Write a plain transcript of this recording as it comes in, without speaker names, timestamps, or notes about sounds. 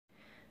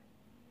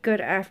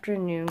Good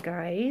afternoon,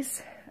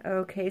 guys.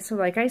 Okay, so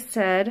like I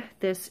said,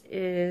 this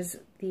is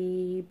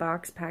the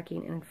box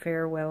packing and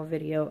farewell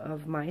video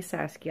of my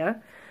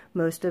Saskia.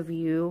 Most of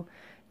you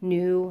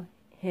knew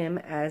him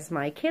as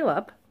my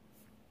Caleb,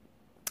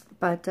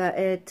 but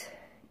it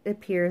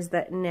appears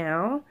that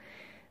now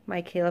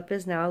my Caleb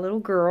is now a little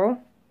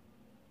girl,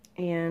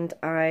 and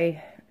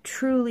I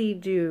truly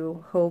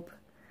do hope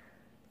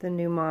the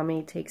new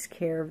mommy takes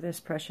care of this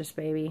precious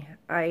baby.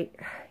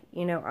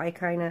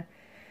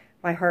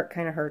 My heart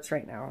kind of hurts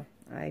right now.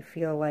 I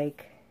feel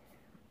like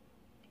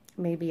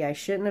maybe I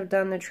shouldn't have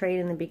done the trade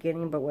in the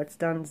beginning, but what's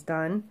done's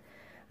done.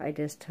 I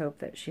just hope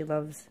that she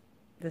loves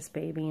this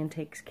baby and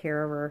takes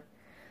care of her.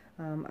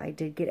 I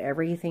did get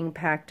everything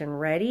packed and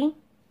ready.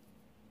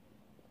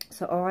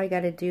 So all I got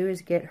to do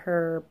is get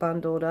her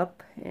bundled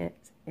up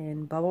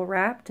and bubble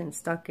wrapped and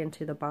stuck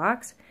into the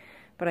box.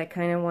 But I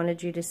kind of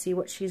wanted you to see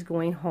what she's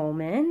going home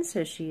in,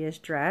 so she is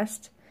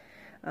dressed.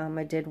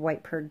 I did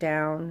wipe her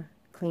down,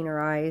 clean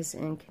her eyes,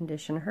 and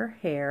condition her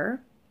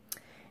hair.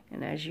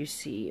 And as you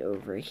see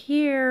over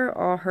here,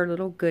 all her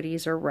little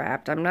goodies are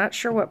wrapped. I'm not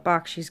sure what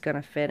box she's going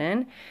to fit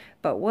in,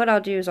 but what I'll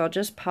do is I'll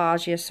just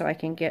pause you so I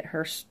can get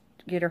her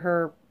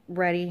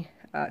ready,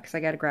 because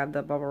I got to grab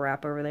the bubble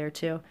wrap over there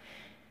too.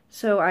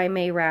 So I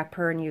may wrap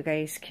her and you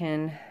guys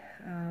can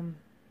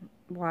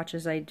watch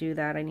as I do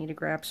that. I need to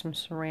grab some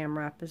saran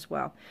wrap as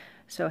well.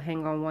 So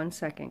hang on one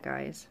second,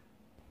 guys.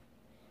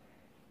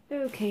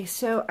 Okay,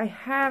 so I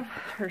have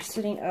her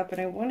sitting up, and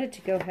I wanted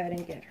to go ahead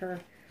and get her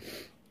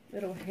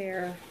little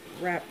hair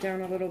wrapped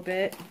down a little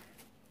bit.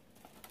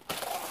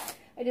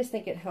 I just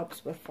think it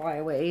helps with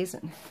flyaways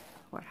and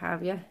what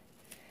have you.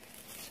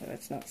 So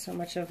it's not so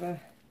much of a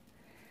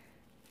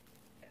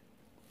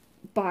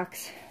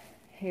box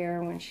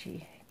hair when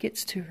she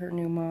gets to her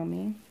new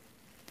mommy.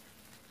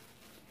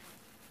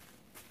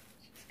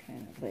 Just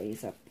kind of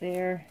lays up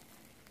there.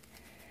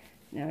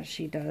 Now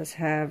she does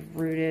have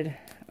rooted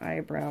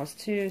eyebrows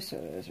too, so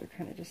those are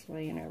kind of just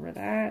laying over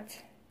that.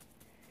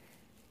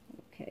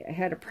 Okay, I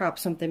had to prop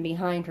something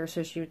behind her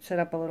so she would sit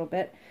up a little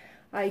bit.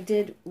 I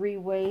did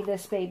reweigh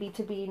this baby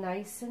to be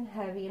nice and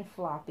heavy and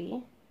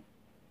floppy.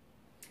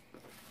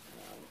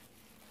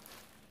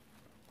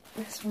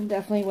 This one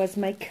definitely was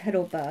my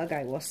cuddle bug,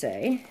 I will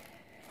say.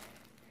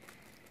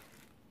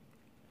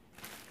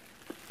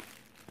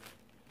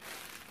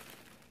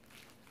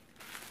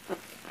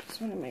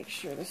 Just want to make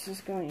sure this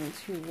is going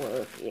to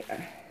work.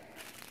 Yeah.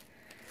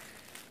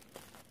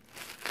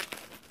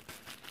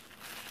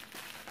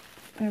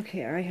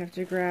 Okay, I have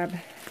to grab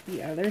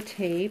the other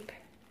tape.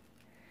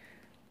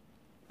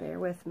 Bear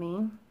with me.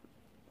 What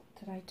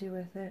did I do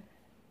with it?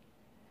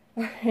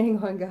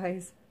 Hang on,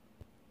 guys.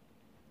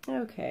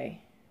 Okay.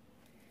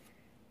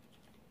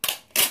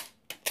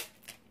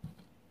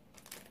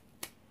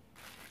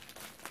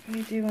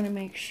 I do want to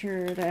make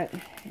sure that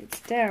it's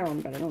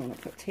down, but I don't want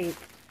to put tape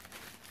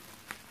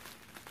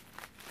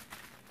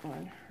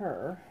on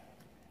her.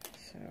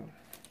 So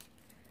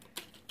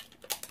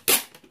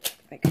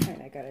I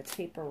kind of got to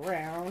tape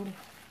around.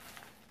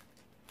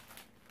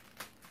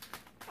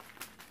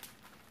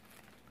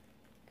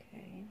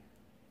 Okay.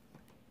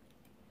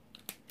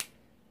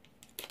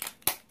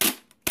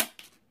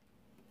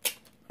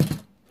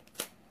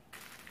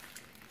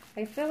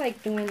 I feel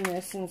like doing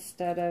this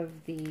instead of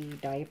the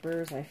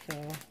diapers, I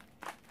feel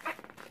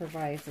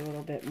provides a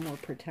little bit more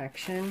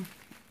protection.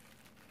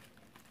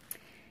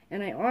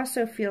 And I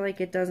also feel like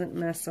it doesn't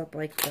mess up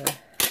like the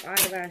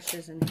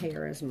eyelashes and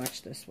hair as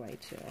much this way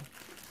too.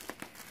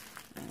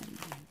 I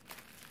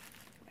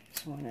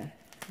just want to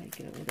make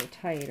it a little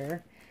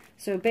tighter.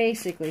 So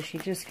basically she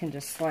just can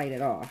slide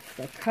it off.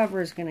 The cover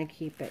is going to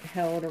keep it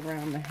held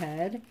around the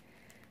head,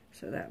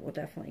 so that will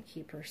definitely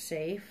keep her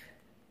safe.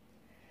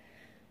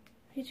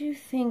 I do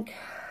think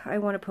I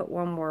want to put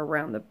one more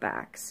around the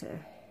back, so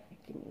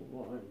give me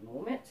one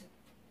moment.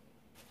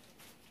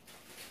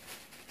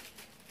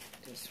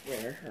 Just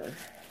wear her.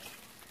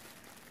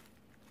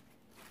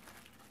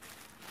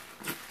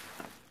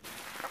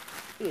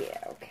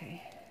 Yeah,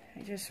 okay.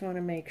 I just want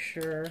to make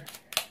sure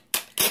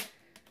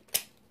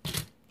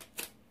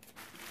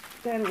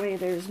that way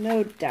there's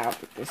no doubt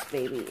that this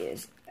baby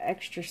is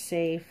extra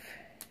safe.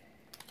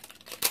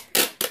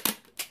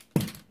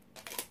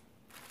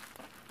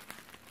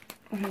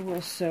 I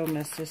will so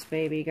miss this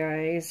baby,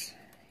 guys.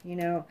 You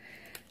know,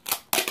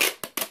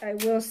 I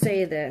will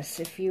say this,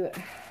 if you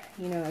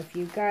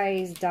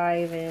guys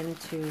dive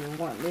into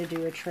wanting to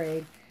do a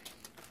trade,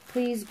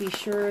 please be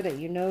sure that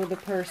you know the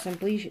person.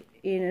 Please,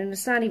 and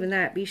it's not even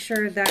that, be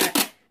sure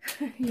that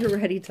you're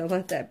ready to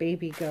let that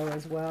baby go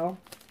as well.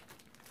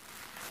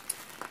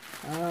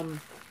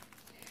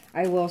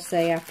 I will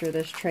say after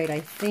this trade, I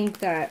think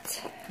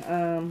that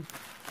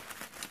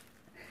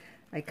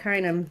I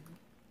kind of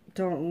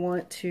don't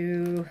want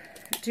to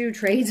do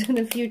trades in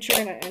the future,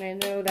 and I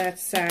know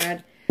that's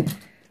sad,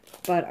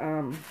 but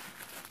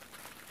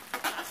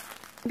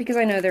because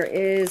I know there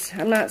is,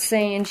 I'm not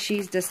saying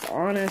she's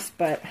dishonest,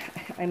 but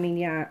I mean,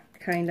 yeah,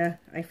 kinda,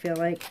 I feel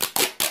like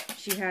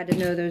she had to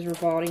know those were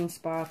balding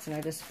spots, and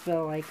I just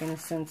feel like, in a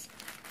sense,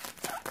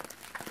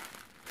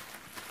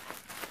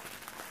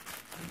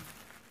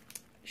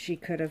 she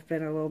could have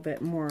been a little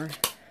bit more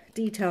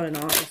detailed and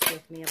honest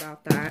with me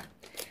about that.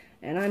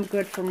 And I'm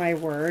good for my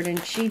word.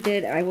 And she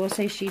did, I will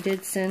say she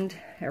did send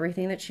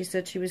everything that she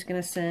said she was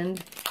going to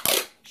send.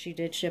 She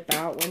did ship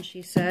out when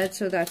she said.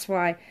 So that's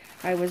why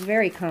I was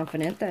very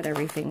confident that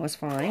everything was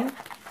fine.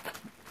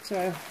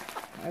 So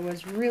I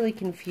was really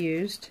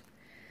confused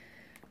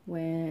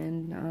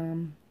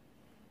when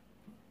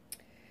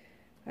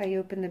I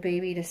opened the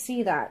baby to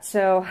see that.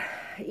 So,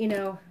 you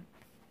know,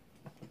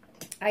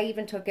 I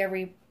even took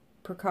every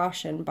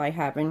precaution by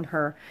having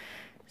her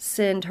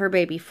send her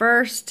baby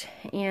first,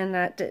 and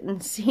that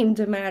didn't seem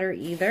to matter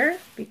either,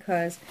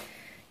 because,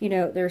 you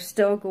know, there's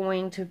still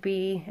going to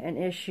be an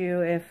issue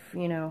if,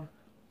 you know,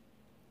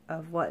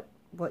 of what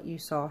you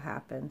saw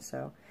happen.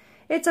 So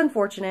it's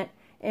unfortunate,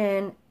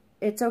 and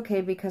it's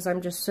okay, because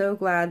I'm just so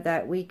glad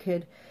that we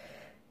could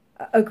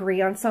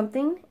agree on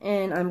something,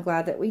 and I'm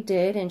glad that we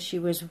did, and she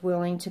was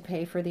willing to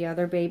pay for the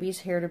other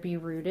baby's hair to be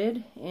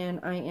rooted,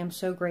 and I am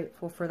so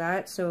grateful for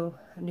that. So,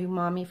 new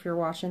mommy, if you're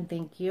watching,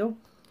 thank you.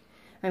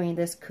 I mean,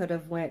 this could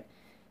have went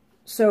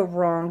so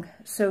wrong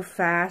so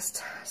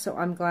fast, so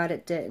I'm glad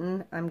it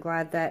didn't. I'm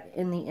glad that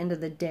in the end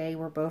of the day,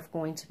 we're both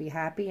going to be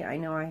happy. I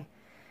know I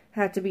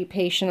had to be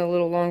patient a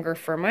little longer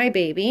for my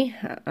baby,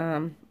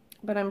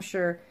 but I'm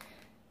sure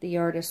the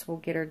artist will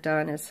get her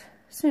done as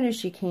soon as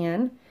she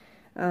can.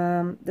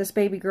 This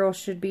baby girl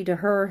should be to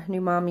her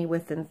new mommy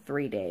within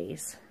 3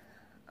 days.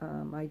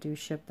 I do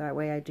ship that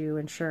way. I do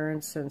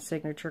insurance and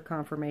signature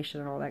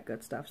confirmation and all that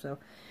good stuff, so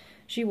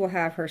she will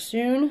have her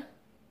soon.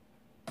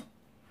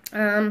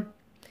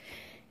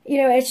 You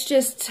know, it's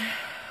just,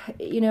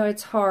 you know,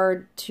 it's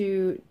hard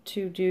to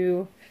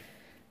do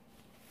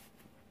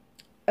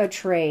a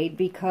trade,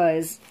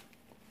 because,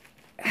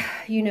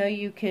 you know,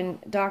 you can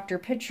doctor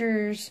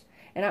pictures,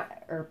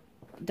 or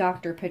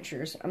doctor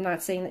pictures. I'm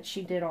not saying that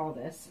she did all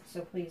this,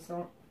 so please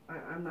don't,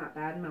 I'm not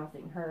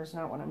bad-mouthing her. It's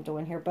not what I'm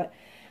doing here, but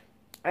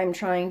I'm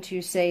trying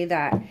to say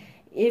that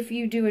if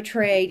you do a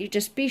trade, you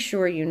just be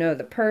sure you know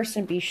the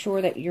person, be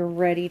sure that you're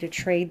ready to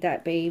trade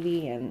that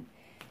baby, and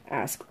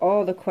ask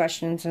all the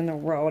questions in the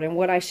world. And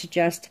what I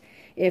suggest,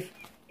 if,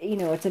 you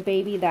know, it's a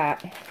baby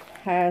that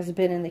has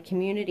been in the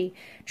community,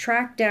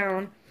 track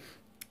down,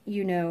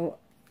 you know,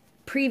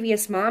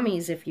 previous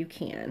mommies if you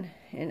can,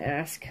 and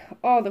ask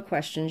all the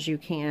questions you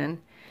can.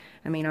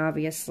 I mean,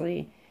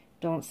 obviously,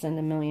 don't send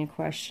a million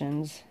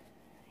questions,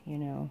 you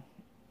know,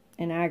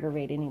 and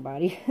aggravate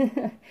anybody.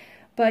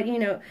 But, you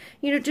know,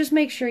 just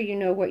make sure you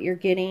know what you're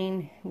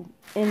getting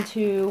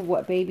into,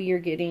 what baby you're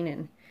getting,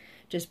 and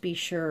just be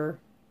sure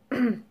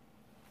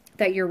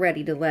that you're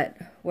ready to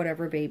let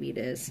whatever baby it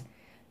is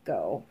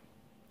go.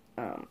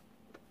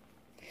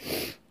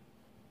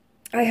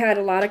 I had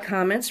a lot of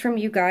comments from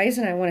you guys,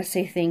 and I want to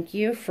say thank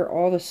you for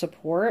all the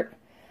support.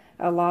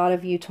 A lot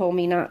of you told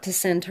me not to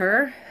send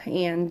her,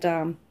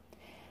 and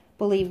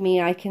believe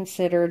me, I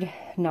considered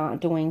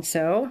not doing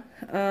so.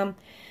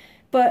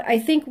 But I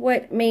think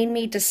what made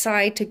me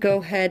decide to go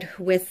ahead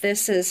with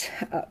this is,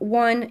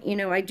 one, you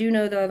know, I do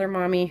know the other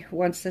mommy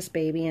wants this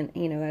baby, and,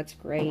 you know, that's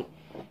great.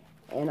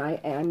 And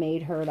I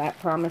made her that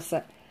promise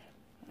that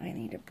I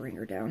need to bring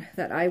her down,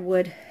 that I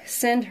would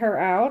send her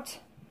out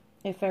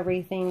if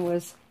everything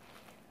was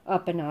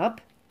up and up.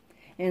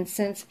 And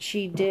since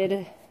she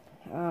did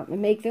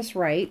make this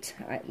right,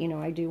 you know,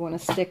 I do want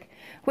to stick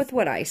with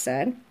what I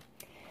said.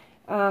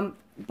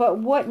 But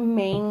what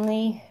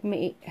mainly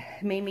made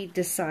me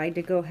decide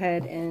to go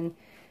ahead and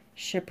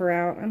ship her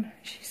out,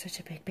 she's such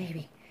a big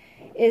baby,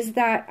 is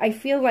that I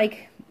feel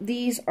like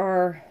these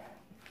are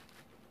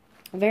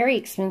very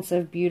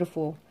expensive,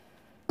 beautiful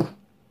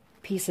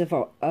piece of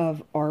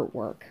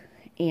artwork.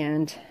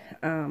 And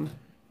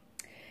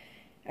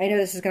I know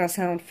this is going to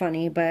sound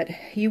funny, but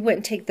you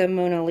wouldn't take the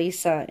Mona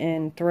Lisa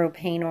and throw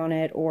paint on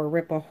it or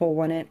rip a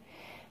hole in it.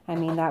 I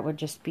mean, that would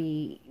just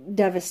be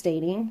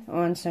devastating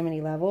on so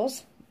many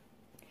levels.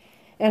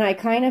 And I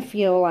kind of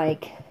feel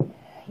like,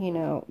 you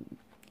know,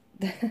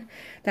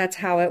 that's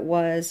how it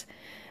was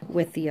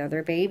with the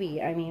other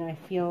baby. I mean, I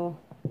feel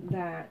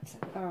that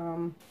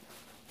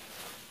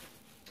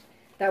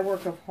that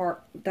work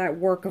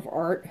of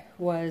art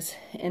was,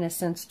 in a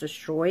sense,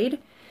 destroyed,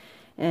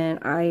 and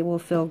I will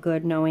feel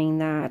good knowing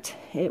that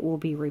it will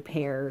be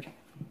repaired.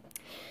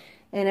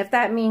 And if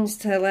that means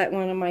to let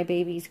one of my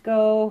babies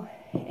go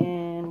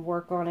and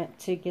work on it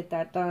to get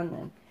that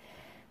done,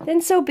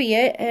 then so be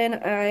it, and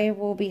I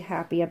will be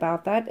happy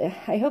about that.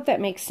 I hope that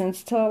makes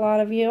sense to a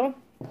lot of you.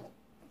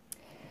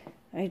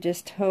 I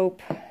just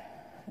hope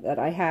that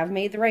I have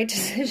made the right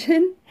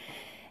decision,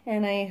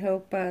 and I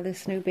hope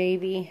this new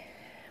baby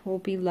will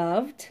be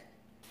loved.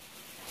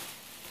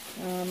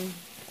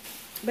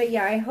 But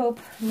yeah, I hope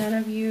none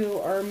of you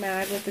are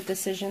mad with the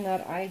decision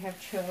that I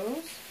have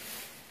chose.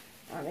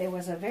 It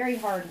was a very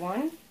hard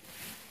one.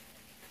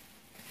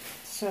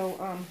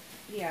 So,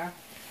 yeah.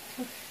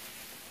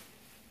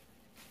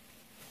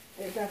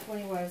 It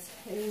definitely was.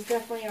 It was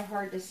definitely a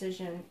hard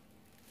decision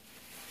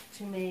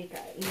to make.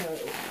 You know,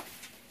 it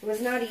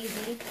was not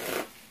easy.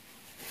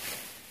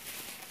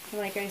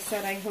 Like I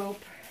said, I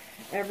hope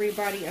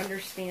everybody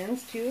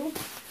understands too.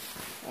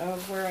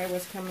 of where I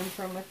was coming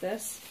from with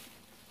this.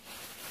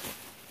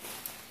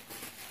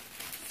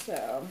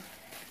 So,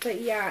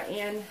 but yeah,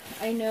 and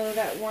I know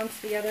that once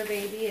the other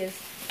baby is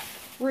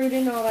rooted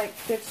and all that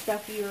good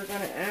stuff, you are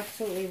going to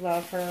absolutely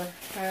love her.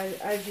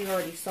 As you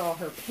already saw,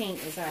 her paint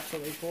is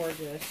absolutely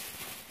gorgeous.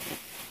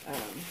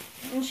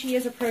 And she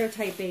is a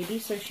prototype baby,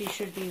 so she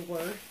should be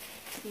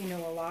worth, you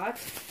know, a lot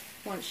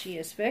once she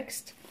is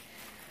fixed.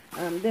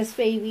 This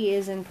baby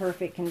is in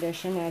perfect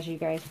condition, as you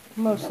guys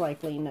most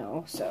likely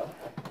know, so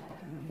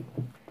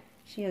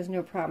she has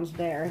no problems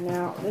there.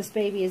 Now, this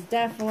baby is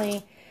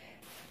definitely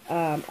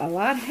a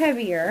lot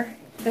heavier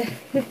than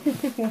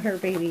what her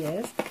baby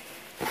is,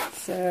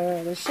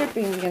 so the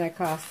shipping is going to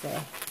cost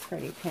a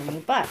pretty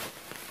penny, but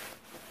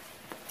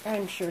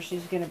I'm sure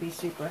she's going to be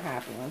super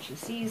happy when she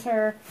sees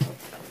her.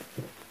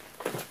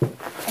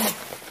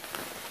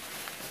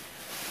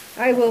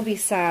 I will be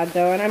sad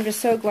though, and I'm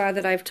just so glad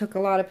that I've took a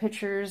lot of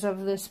pictures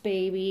of this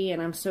baby,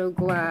 and I'm so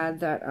glad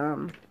that,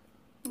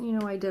 you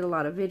know, I did a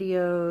lot of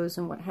videos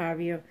and what have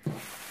you,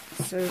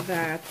 so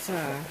that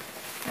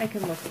I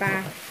can look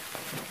back.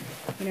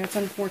 You know, it's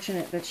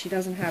unfortunate that she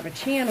doesn't have a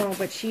channel,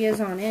 but she is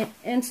on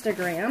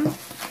Instagram,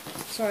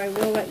 so I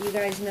will let you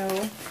guys know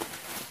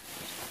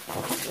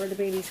where the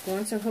baby's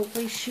going. So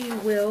hopefully she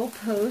will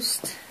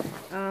post,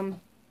 I'm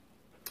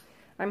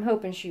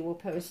hoping she will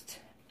post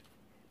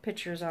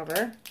pictures of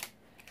her.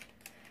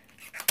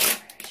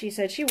 She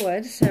said she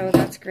would, so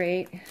that's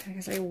great,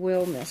 because I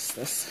will miss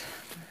this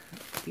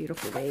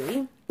beautiful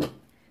baby.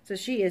 So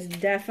she is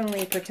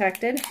definitely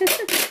protected.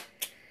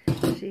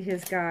 She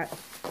has got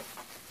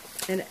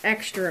an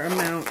extra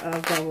amount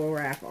of bubble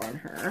wrap on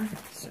her,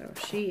 so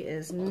she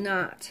is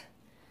not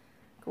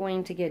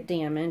going to get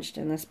damaged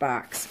in this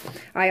box.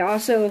 I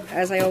also,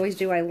 as I always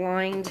do, I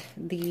lined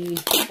the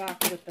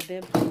box with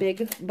the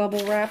big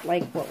bubble wrap,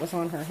 like what was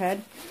on her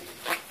head.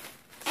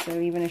 So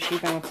even if she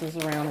bounces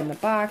around in the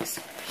box,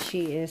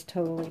 she is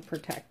totally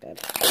protected.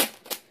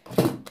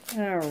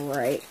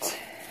 Alright.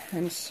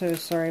 I'm so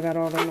sorry about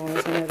all the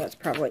noise. I know that's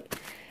probably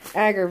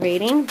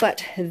aggravating,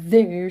 but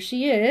there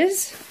she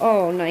is.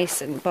 All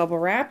nice and bubble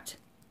wrapped.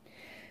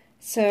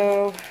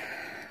 So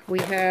we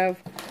have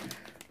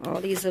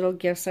all these little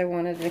gifts I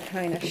wanted to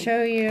kind of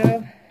show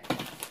you,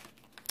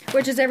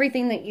 which is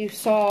everything that you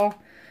saw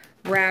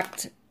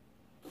wrapped,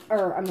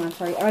 or I'm not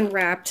sorry,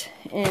 unwrapped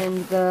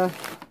in the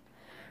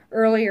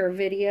earlier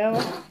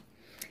video.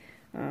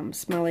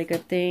 Smelly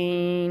Good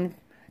Thing,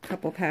 a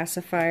couple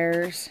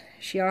pacifiers.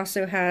 She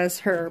also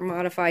has her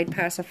modified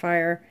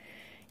pacifier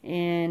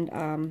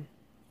and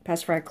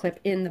pacifier clip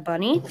in the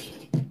bunny.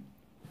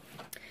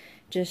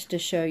 Just to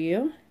show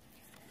you,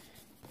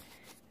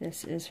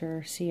 this is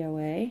her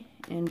COA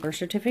and birth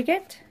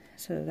certificate.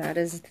 So that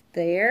is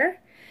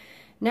there.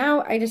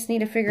 Now I just need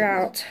to figure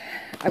out,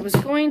 I was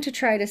going to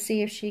try to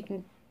see if she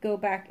can go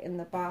back in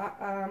the box,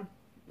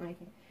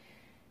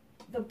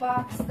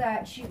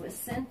 that she was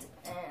sent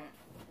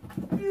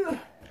in,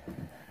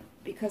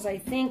 because I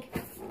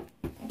think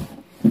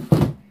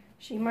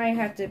she might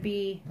have to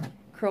be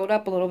curled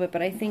up a little bit,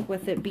 but I think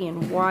with it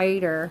being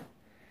wider,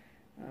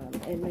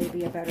 it may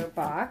be a better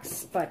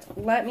box. But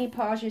let me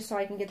pause you so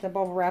I can get the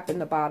bubble wrap in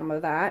the bottom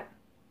of that.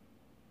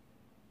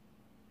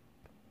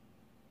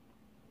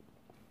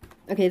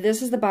 Okay,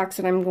 this is the box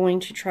that I'm going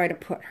to try to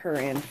put her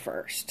in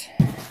first.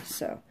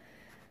 So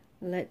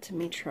let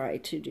me try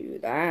to do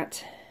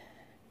that.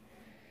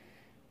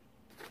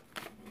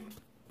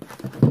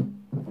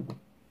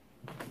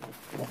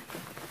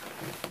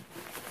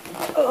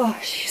 Oh,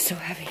 she's so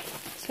heavy.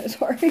 So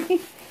sorry.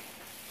 Like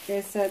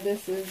I said,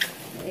 this is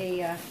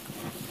a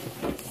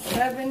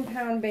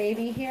 7-pound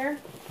baby here.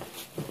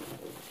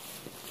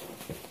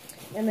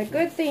 And the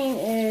good thing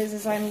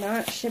is I'm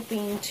not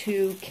shipping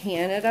to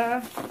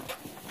Canada.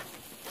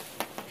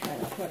 Try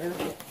to put her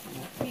in a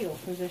fetal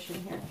position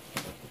here.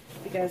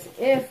 Because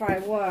if I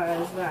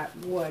was, that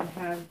would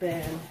have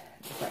been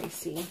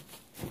pricey.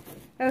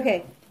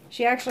 Okay,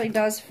 she actually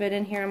does fit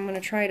in here. I'm going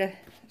to try to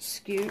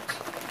scoot.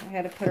 I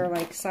had to put her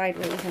like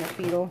sideways in a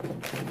fetal.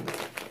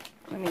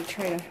 Let me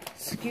try to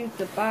scoot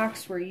the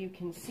box where you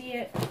can see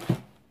it.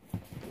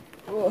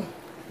 Oh,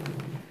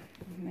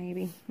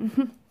 maybe.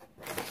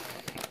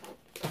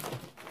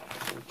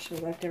 Should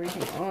have left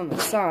everything on the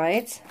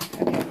sides.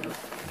 Okay.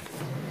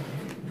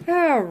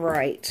 All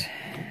right.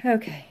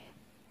 Okay.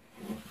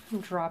 I'm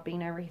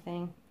dropping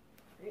everything.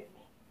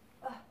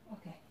 Oh,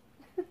 okay.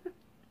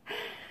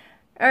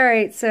 All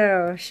right,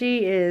 so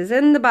she is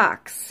in the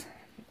box.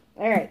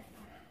 All right.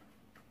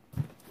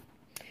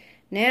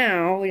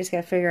 Now we just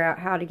got to figure out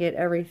how to get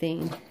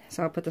everything.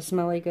 So I'll put the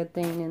Smelly Good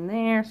Thing in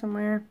there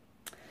somewhere.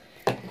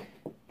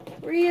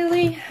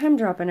 Really? I'm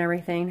dropping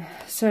everything.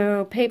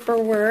 So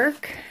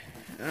paperwork.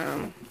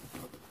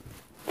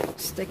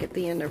 Stick at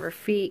the end of her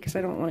feet because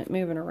I don't want it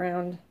moving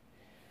around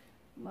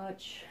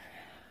much.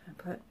 I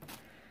put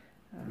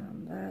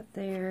that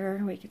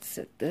there. We could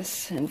sit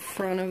this in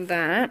front of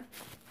that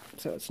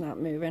so it's not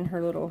moving,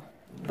 her little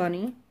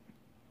bunny.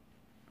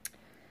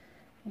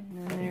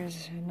 And then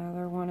there's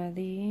another one of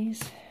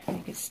these. We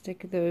could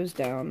stick those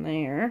down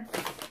there.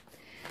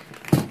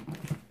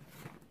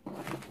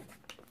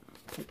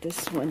 put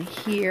this one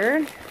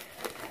here.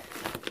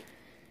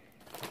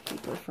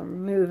 Keep her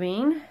from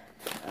moving.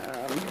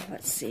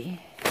 Let's see.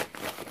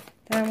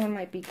 That one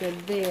might be good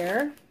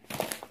there.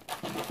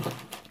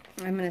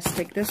 I'm going to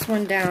stick this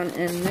one down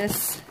in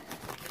this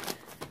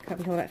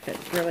cubbyhole. That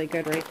fits really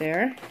good right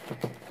there.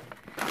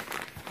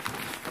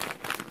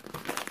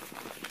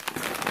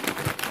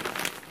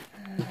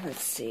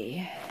 Let's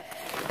see.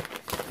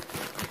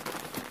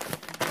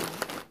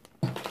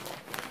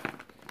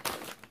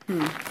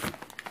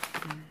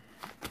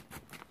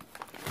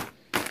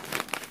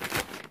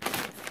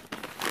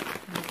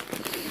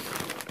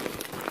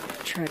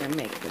 Try to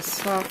make the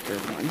softer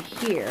one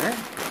here.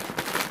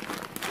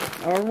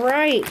 All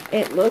right,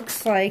 it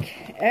looks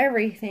like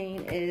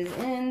everything is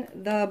in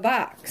the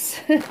box.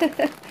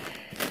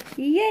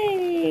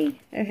 Yay!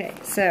 Okay,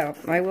 so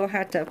I will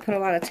have to put a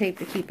lot of tape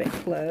to keep it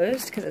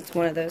closed because it's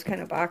one of those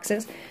kind of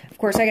boxes. Of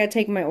course, I got to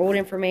take my old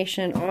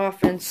information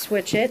off and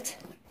switch it,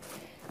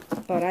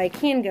 but I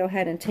can go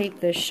ahead and tape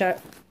this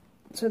shut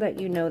so that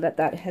you know that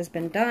that has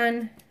been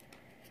done.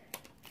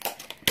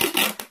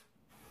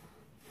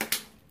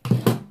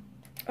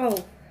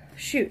 Oh,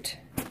 shoot.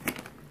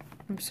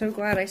 I'm so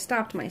glad I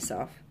stopped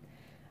myself.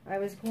 I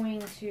was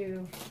going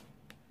to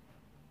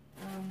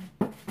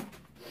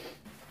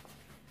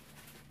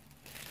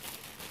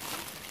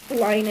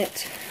line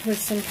it with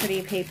some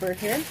pretty paper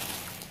here,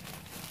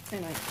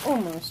 and I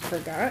almost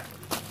forgot.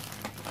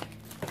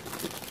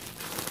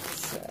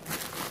 So,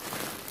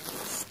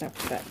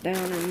 stuff that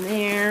down in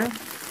there.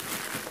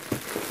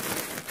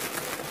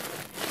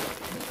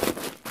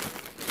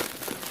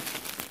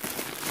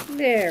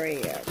 There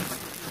we go.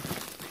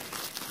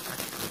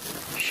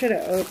 Should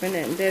have opened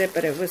it and did it,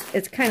 but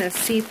it's kind of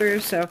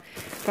see-through, so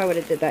if I would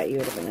have did that, you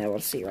would have been able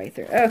to see right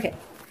through. Okay,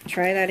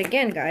 try that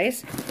again,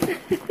 guys.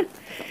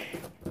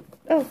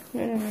 Oh,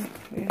 no.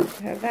 We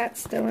have that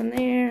still in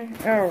there.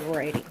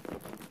 Alrighty.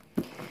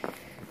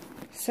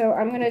 So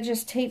I'm going to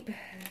just tape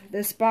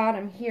this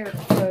bottom here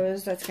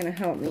closed. That's going to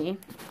help me.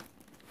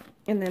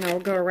 And then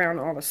I'll go around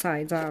all the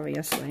sides,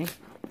 obviously.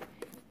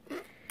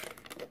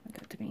 Want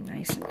that to be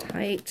nice and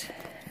tight.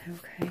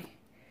 Okay.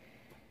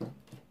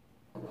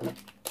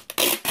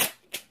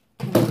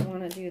 I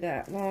want to do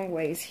that long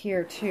ways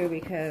here too,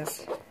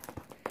 because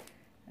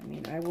I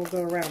mean I will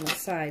go around the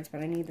sides,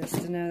 but I need this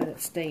to know that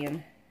it's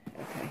staying.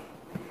 Okay,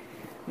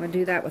 I'm going to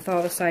do that with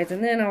all the sides,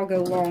 and then I'll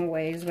go long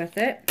ways with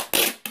it.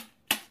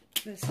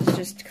 This is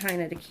just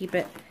kind of to keep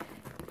it,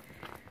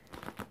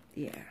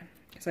 yeah,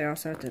 because I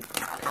also have to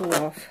pull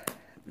off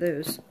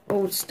those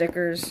old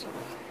stickers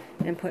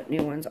and put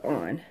new ones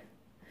on.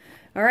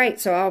 Alright,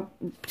 so I'll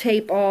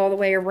tape all the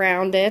way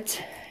around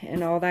it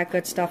and all that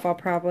good stuff. I'll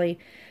probably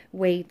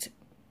wait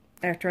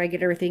after I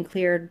get everything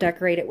cleared,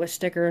 decorate it with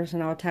stickers,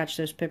 and I'll attach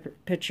those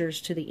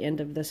pictures to the end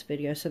of this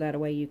video so that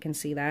way you can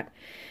see that.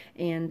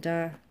 And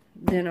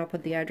then I'll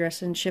put the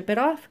address and ship it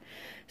off.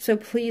 So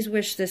please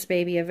wish this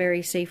baby a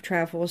very safe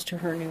travels to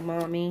her new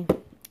mommy.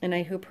 And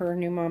I hope her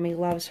new mommy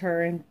loves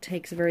her and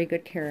takes very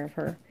good care of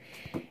her.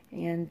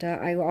 And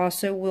I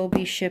also will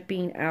be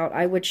shipping out.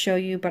 I would show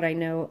you, but I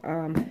know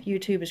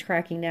YouTube is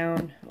cracking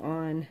down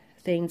on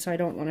things, so I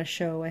don't want to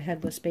show a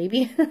headless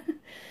baby.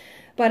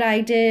 But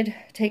I did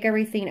take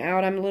everything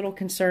out. I'm a little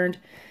concerned.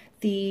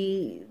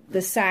 The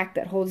sack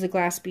that holds the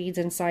glass beads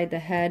inside the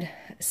head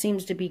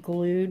seems to be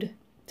glued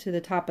to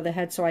the top of the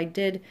head, so I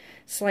did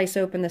slice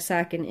open the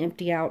sack and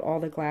empty out all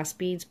the glass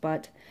beads,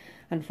 but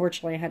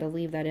unfortunately I had to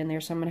leave that in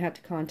there, so I'm going to have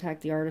to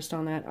contact the artist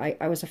on that.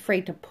 I was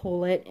afraid to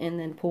pull it and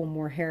then pull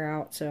more hair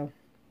out, so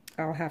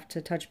I'll have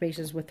to touch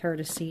bases with her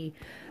to see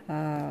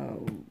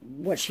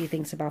what she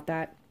thinks about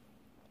that.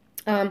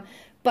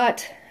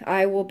 But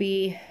I will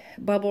be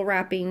bubble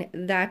wrapping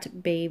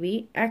that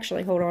baby.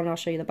 Actually, hold on, I'll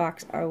show you the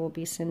box I will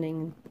be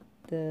sending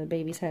the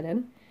baby's head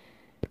in.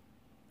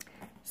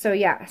 So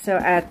yeah, so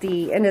at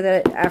the end of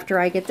after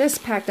I get this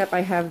packed up,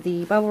 I have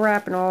the bubble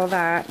wrap and all of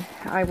that.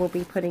 I will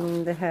be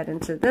putting the head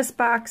into this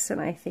box, and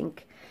I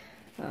think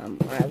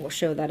I will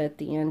show that at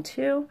the end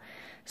too.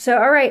 So,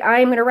 alright,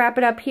 I'm going to wrap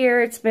it up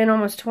here. It's been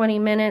almost 20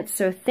 minutes,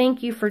 so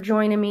thank you for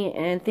joining me,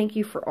 and thank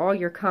you for all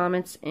your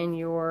comments and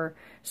your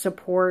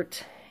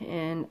support.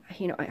 And,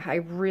 you know, I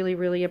really,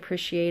 really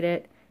appreciate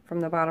it from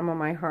the bottom of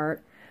my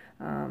heart.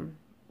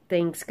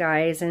 Thanks,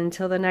 guys, and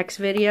until the next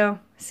video,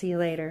 see you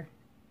later.